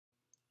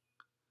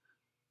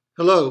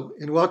Hello,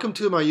 and welcome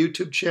to my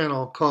YouTube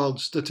channel called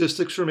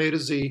Statistics from A to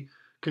Z,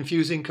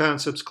 Confusing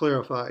Concepts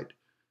Clarified.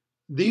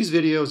 These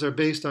videos are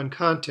based on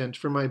content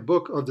from my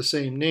book of the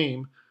same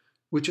name,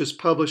 which is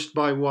published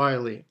by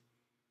Wiley.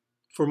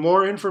 For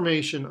more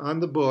information on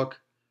the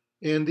book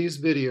and these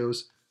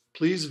videos,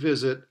 please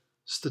visit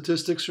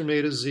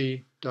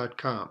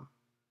statisticsfromatoz.com.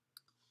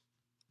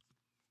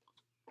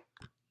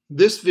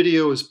 This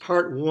video is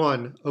part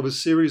one of a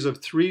series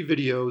of 3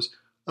 videos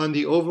on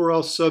the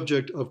overall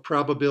subject of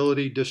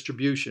probability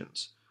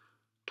distributions.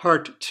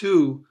 Part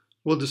 2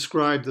 will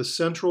describe the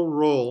central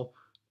role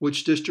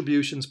which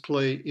distributions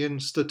play in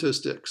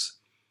statistics.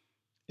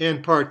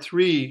 And Part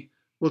 3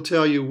 will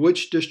tell you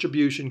which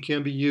distribution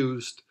can be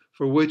used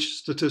for which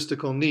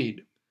statistical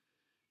need.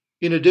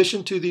 In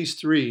addition to these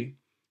 3,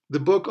 the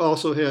book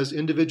also has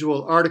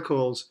individual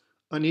articles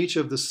on each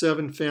of the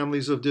 7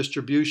 families of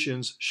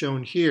distributions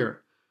shown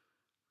here.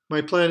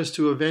 My plan is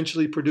to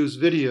eventually produce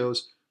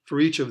videos for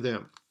each of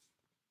them.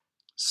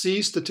 See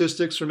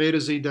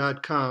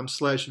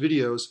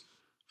statisticsfromatoz.com/videos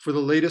for the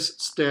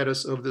latest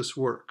status of this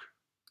work.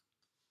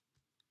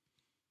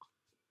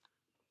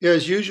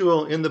 As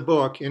usual in the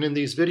book and in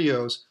these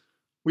videos,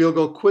 we'll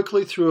go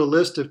quickly through a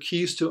list of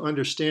keys to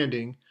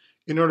understanding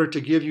in order to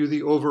give you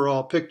the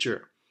overall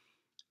picture.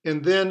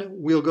 And then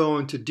we'll go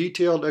into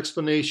detailed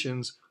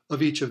explanations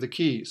of each of the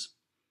keys.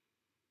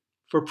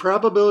 For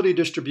probability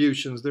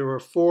distributions, there are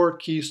 4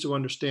 keys to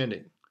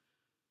understanding.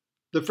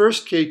 The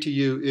first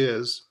KTU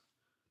is: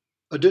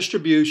 a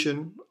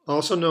distribution,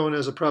 also known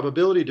as a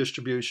probability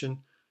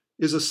distribution,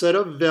 is a set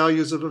of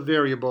values of a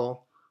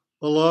variable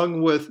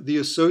along with the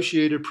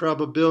associated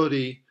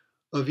probability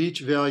of each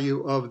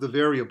value of the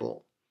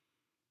variable.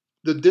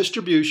 The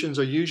distributions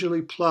are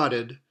usually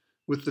plotted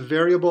with the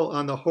variable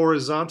on the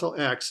horizontal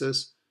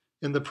axis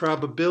and the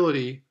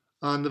probability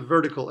on the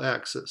vertical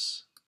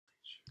axis.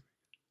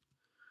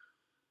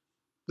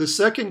 The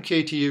second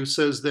KTU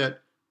says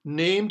that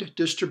named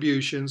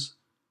distributions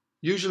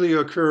usually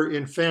occur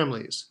in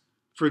families.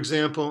 For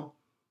example,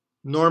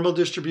 normal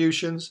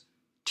distributions,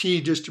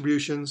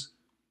 t-distributions,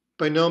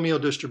 binomial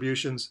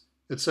distributions,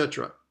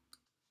 etc.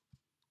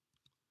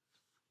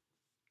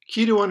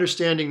 Key to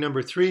understanding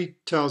number 3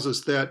 tells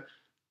us that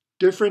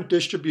different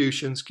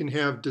distributions can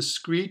have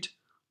discrete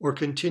or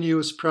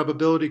continuous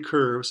probability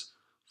curves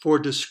for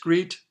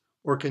discrete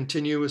or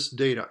continuous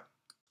data.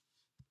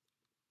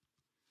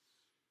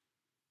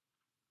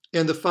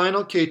 And the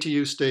final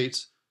KTU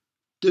states,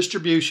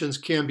 distributions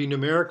can be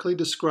numerically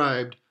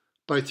described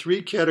by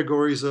 3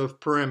 categories of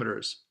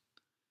parameters: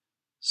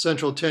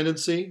 central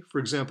tendency, for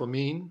example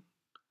mean;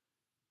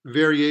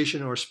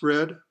 variation or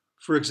spread,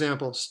 for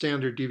example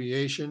standard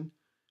deviation;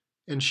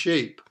 and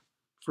shape,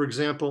 for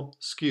example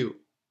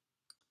skew.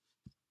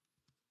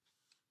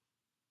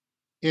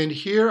 And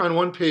here on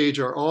one page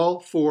are all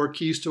 4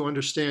 keys to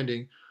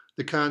understanding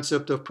the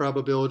concept of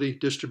probability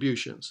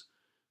distributions.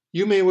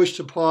 You may wish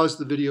to pause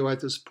the video at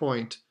this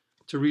point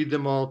to read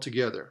them all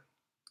together.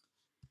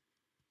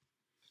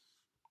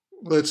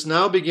 Let's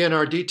now begin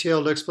our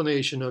detailed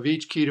explanation of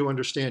each key to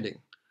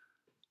understanding.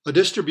 A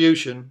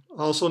distribution,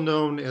 also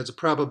known as a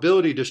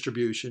probability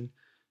distribution,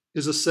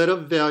 is a set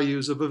of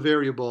values of a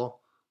variable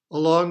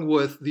along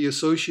with the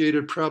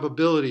associated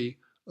probability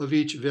of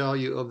each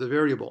value of the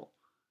variable.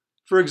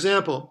 For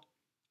example,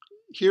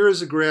 here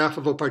is a graph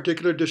of a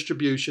particular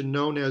distribution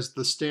known as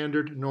the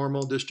standard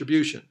normal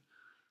distribution.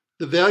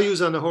 The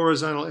values on the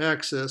horizontal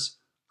axis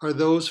are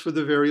those for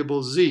the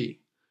variable z.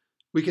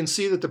 We can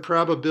see that the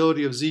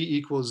probability of z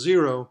equals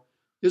 0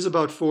 is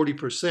about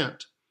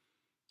 40%,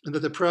 and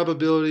that the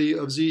probability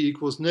of z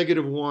equals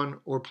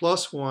 -1 or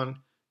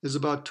 +1 is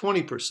about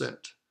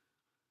 20%.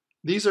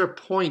 These are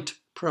point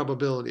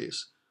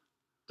probabilities.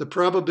 The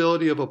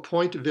probability of a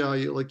point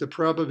value, like the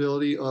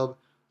probability of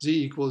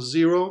z equals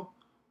 0,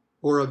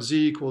 or of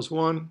z equals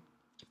 1,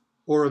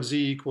 or of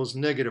z equals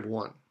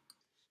 -1.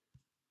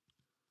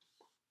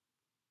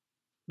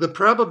 The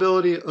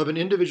probability of an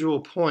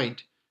individual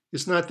point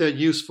is not that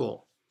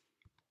useful,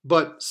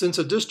 but since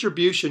a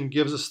distribution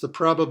gives us the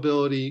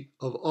probability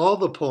of all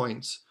the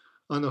points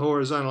on the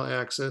horizontal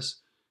axis,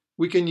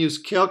 we can use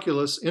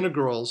calculus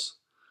integrals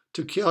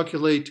to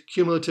calculate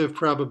cumulative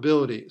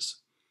probabilities.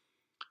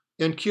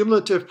 And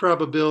cumulative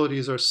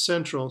probabilities are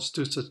central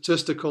to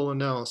statistical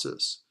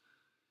analysis.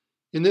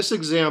 In this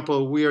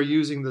example, we are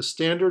using the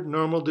standard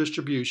normal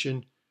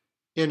distribution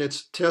and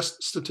its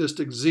test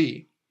statistic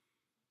z.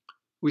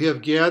 We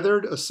have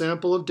gathered a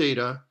sample of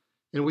data,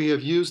 and we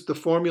have used the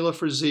formula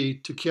for z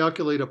to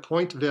calculate a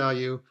point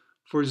value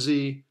for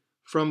z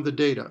from the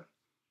data.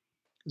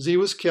 Z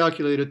was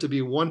calculated to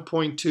be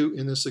 1.2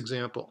 in this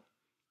example.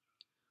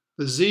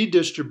 The z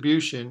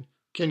distribution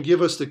can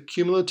give us the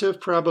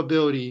cumulative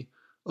probability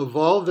of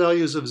all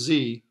values of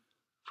z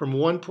from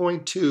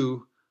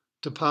 1.2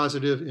 to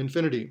positive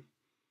infinity.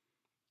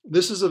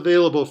 This is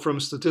available from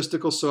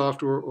statistical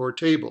software or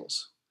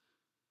tables.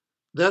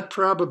 That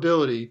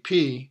probability,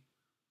 p,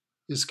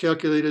 is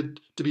calculated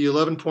to be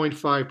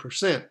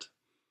 11.5%.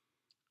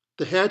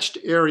 The hatched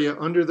area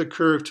under the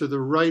curve to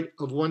the right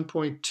of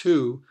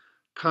 1.2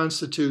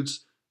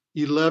 constitutes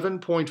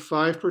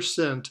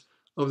 11.5%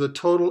 of the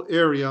total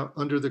area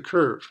under the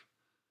curve.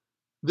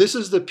 This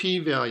is the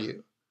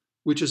p-value,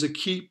 which is a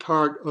key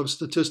part of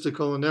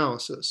statistical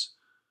analysis.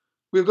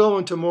 We'll go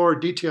into more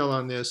detail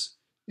on this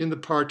in the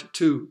Part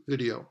 2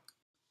 video.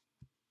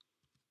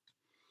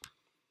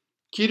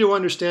 Key to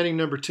understanding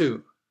number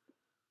 2.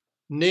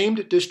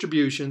 Named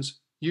distributions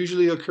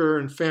usually occur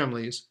in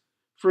families.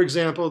 For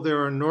example,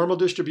 there are normal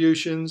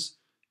distributions,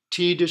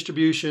 t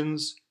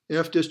distributions,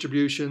 f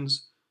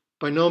distributions,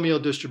 binomial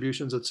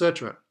distributions,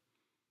 etc.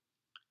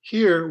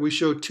 Here we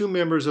show two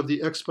members of the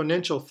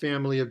exponential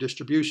family of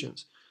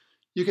distributions.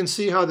 You can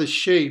see how the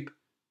shape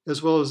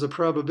as well as the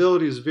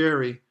probabilities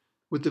vary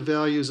with the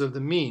values of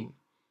the mean.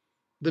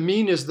 The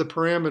mean is the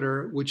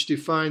parameter which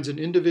defines an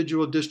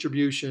individual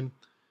distribution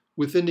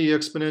within the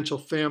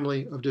exponential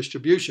family of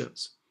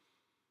distributions.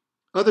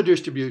 Other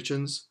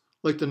distributions,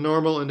 like the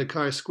normal and the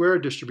chi-square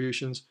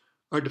distributions,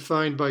 are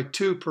defined by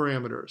two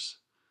parameters.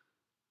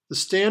 The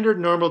standard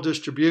normal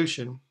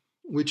distribution,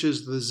 which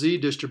is the z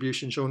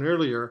distribution shown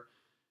earlier,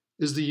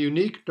 is the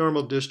unique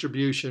normal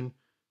distribution,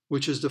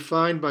 which is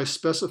defined by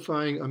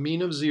specifying a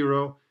mean of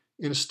 0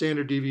 and a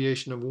standard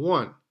deviation of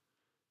 1.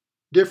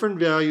 Different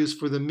values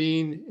for the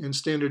mean and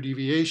standard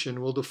deviation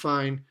will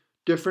define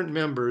different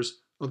members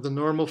of the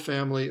normal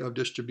family of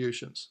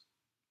distributions.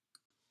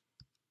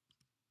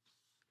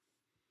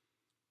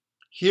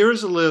 Here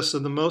is a list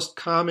of the most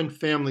common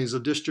families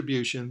of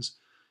distributions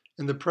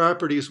and the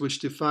properties which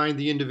define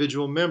the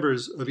individual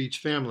members of each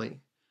family.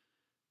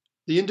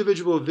 The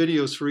individual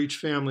videos for each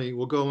family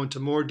will go into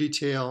more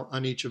detail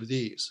on each of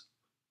these.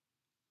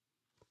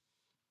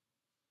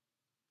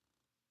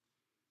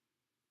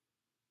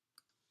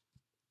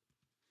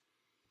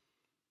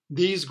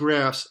 These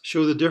graphs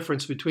show the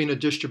difference between a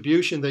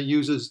distribution that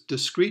uses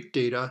discrete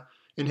data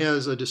and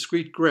has a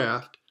discrete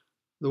graph,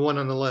 the one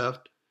on the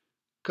left,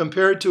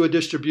 compared to a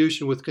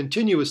distribution with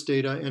continuous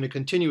data and a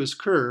continuous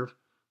curve,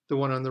 the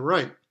one on the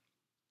right.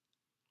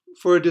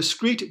 For a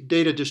discrete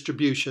data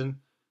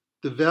distribution,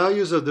 the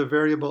values of the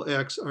variable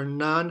x are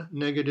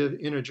non-negative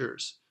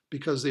integers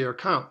because they are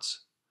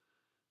counts.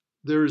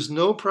 There is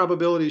no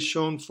probability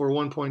shown for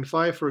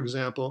 1.5, for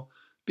example,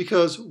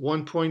 because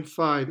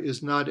 1.5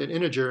 is not an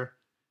integer,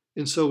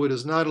 and so it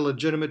is not a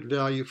legitimate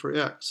value for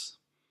x.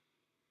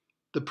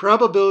 The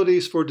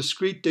probabilities for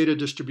discrete data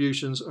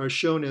distributions are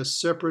shown as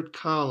separate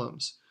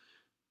columns.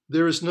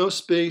 There is no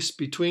space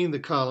between the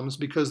columns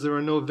because there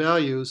are no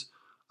values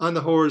on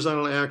the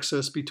horizontal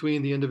axis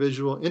between the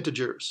individual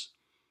integers.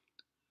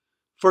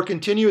 For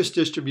continuous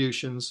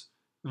distributions,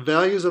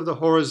 values of the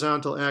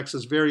horizontal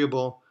axis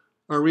variable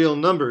are real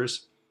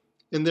numbers,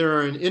 and there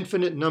are an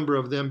infinite number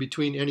of them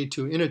between any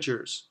two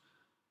integers.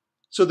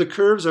 So the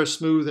curves are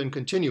smooth and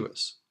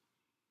continuous.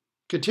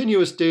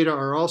 Continuous data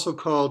are also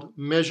called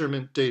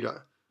measurement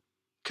data.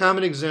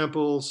 Common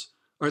examples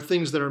are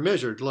things that are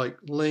measured, like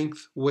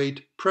length,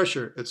 weight,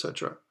 pressure,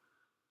 etc.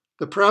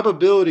 The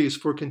probabilities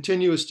for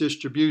continuous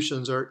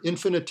distributions are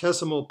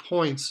infinitesimal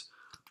points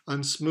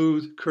on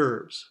smooth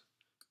curves.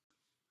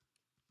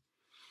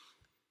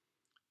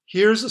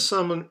 Here's a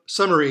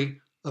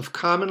summary of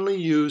commonly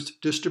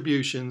used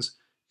distributions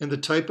and the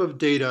type of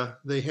data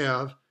they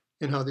have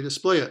and how they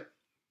display it.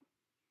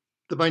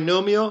 The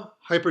binomial,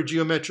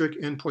 hypergeometric,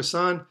 and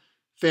Poisson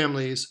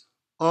families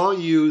all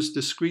use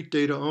discrete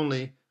data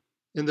only,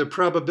 and their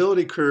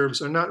probability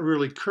curves are not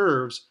really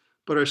curves,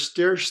 but are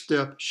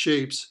stair-step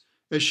shapes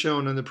as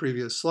shown on the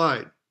previous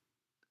slide.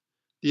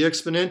 The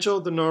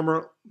exponential, the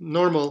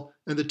normal,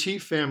 and the t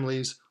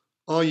families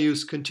all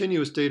use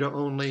continuous data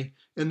only,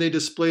 and they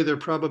display their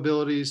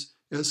probabilities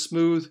as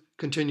smooth,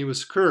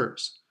 continuous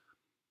curves.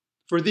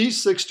 For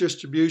these 6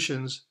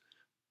 distributions,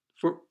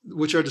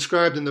 which are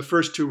described in the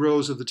first 2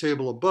 rows of the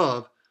table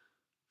above,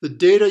 the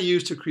data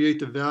used to create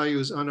the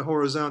values on a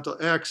horizontal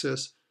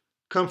axis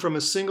come from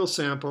a single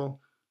sample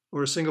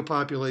or a single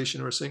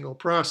population or a single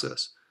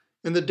process,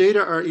 and the data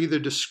are either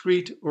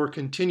discrete or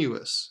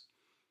continuous.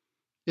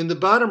 In the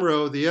bottom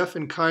row, the f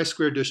and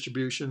chi-square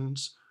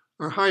distributions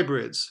are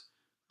hybrids.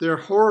 Their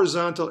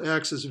horizontal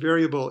axis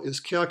variable is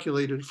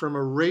calculated from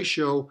a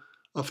ratio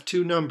of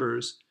 2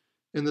 numbers,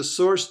 and the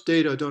source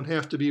data don't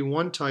have to be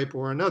one type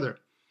or another.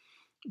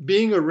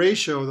 Being a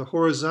ratio, the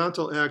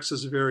horizontal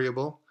axis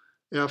variable,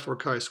 f or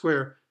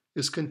chi-square,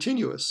 is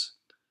continuous.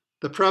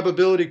 The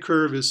probability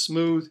curve is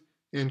smooth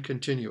and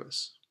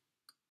continuous.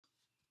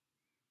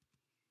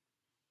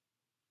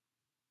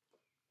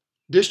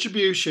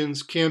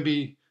 Distributions can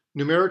be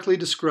numerically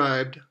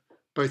described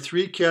by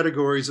 3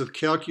 categories of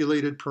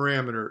calculated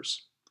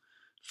parameters.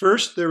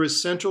 First, there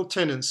is central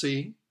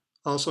tendency,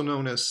 also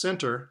known as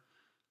center.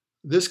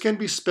 This can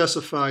be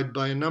specified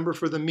by a number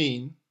for the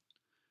mean,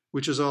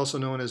 which is also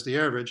known as the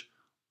average,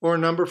 or a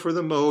number for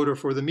the mode or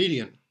for the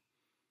median.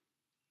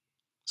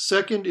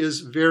 Second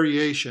is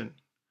variation,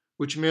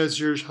 which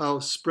measures how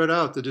spread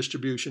out the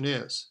distribution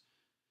is.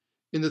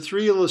 In the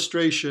 3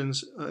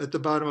 illustrations at the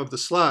bottom of the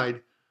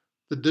slide,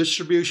 the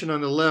distribution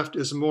on the left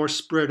is more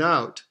spread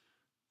out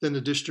than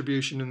the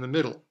distribution in the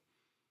middle.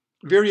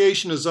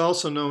 Variation is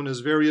also known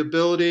as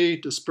variability,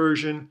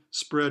 dispersion,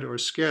 spread, or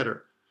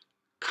scatter.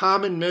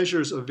 Common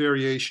measures of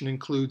variation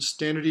include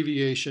standard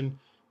deviation,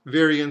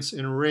 variance,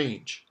 and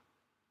range.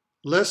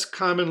 Less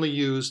commonly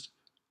used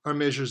are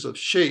measures of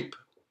shape.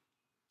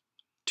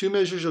 Two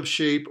measures of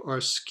shape are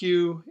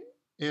skew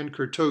and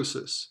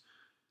kurtosis.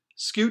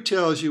 Skew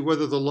tells you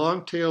whether the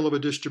long tail of a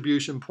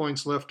distribution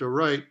points left or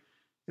right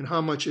and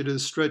how much it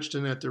is stretched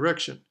in that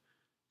direction.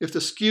 If the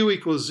skew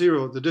equals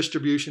 0, the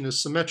distribution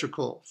is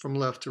symmetrical from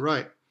left to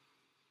right.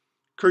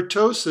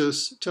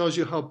 Kurtosis tells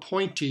you how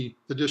pointy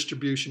the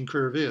distribution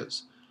curve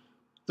is.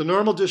 The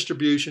normal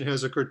distribution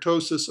has a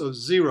kurtosis of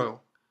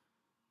 0.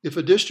 If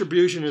a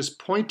distribution is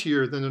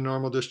pointier than the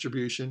normal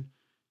distribution,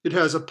 it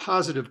has a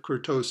positive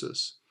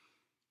kurtosis.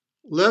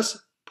 Less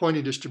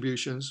pointy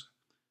distributions,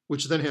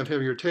 which then have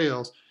heavier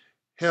tails,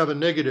 have a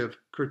negative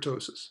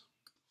kurtosis.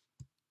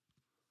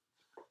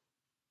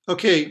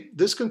 Okay,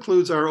 this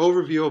concludes our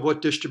overview of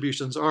what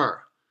distributions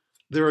are.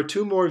 There are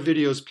 2 more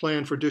videos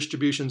planned for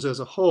distributions as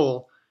a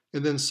whole,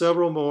 and then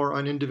several more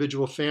on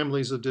individual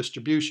families of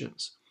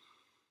distributions.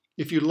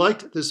 If you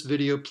liked this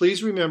video,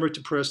 please remember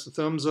to press the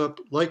thumbs up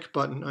like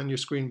button on your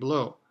screen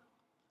below.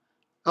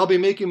 I'll be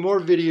making more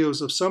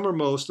videos of some or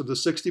most of the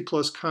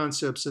 60+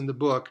 concepts in the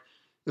book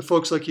if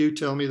folks like you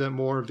tell me that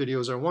more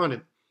videos are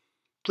wanted.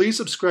 Please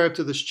subscribe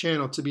to this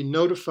channel to be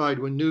notified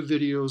when new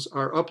videos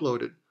are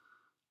uploaded.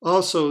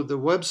 Also, the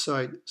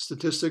website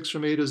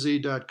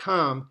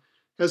statisticsfromatoz.com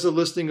has a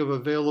listing of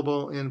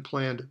available and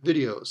planned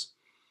videos.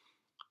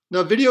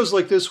 Now, videos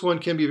like this one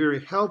can be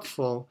very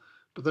helpful,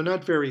 but they're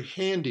not very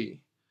handy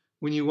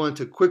when you want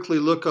to quickly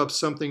look up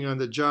something on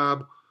the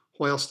job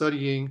while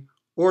studying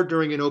or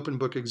during an open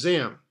book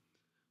exam.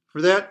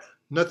 For that,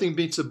 nothing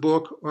beats a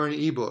book or an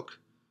ebook.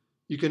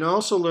 You can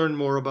also learn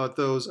more about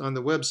those on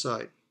the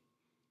website.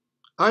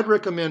 I'd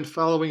recommend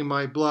following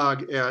my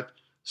blog at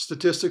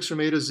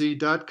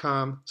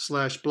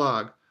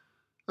statisticsfromatoz.com/blog.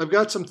 I've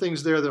got some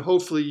things there that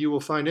hopefully you will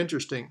find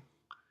interesting,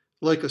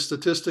 like a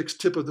statistics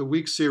tip of the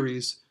week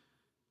series,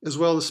 as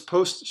well as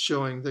posts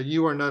showing that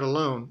you are not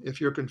alone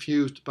if you're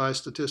confused by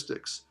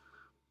statistics.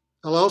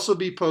 I'll also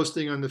be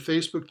posting on the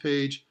Facebook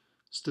page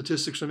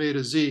Statistics from A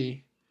to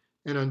Z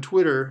and on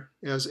Twitter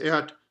as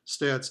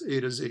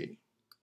 @StatsA to Z.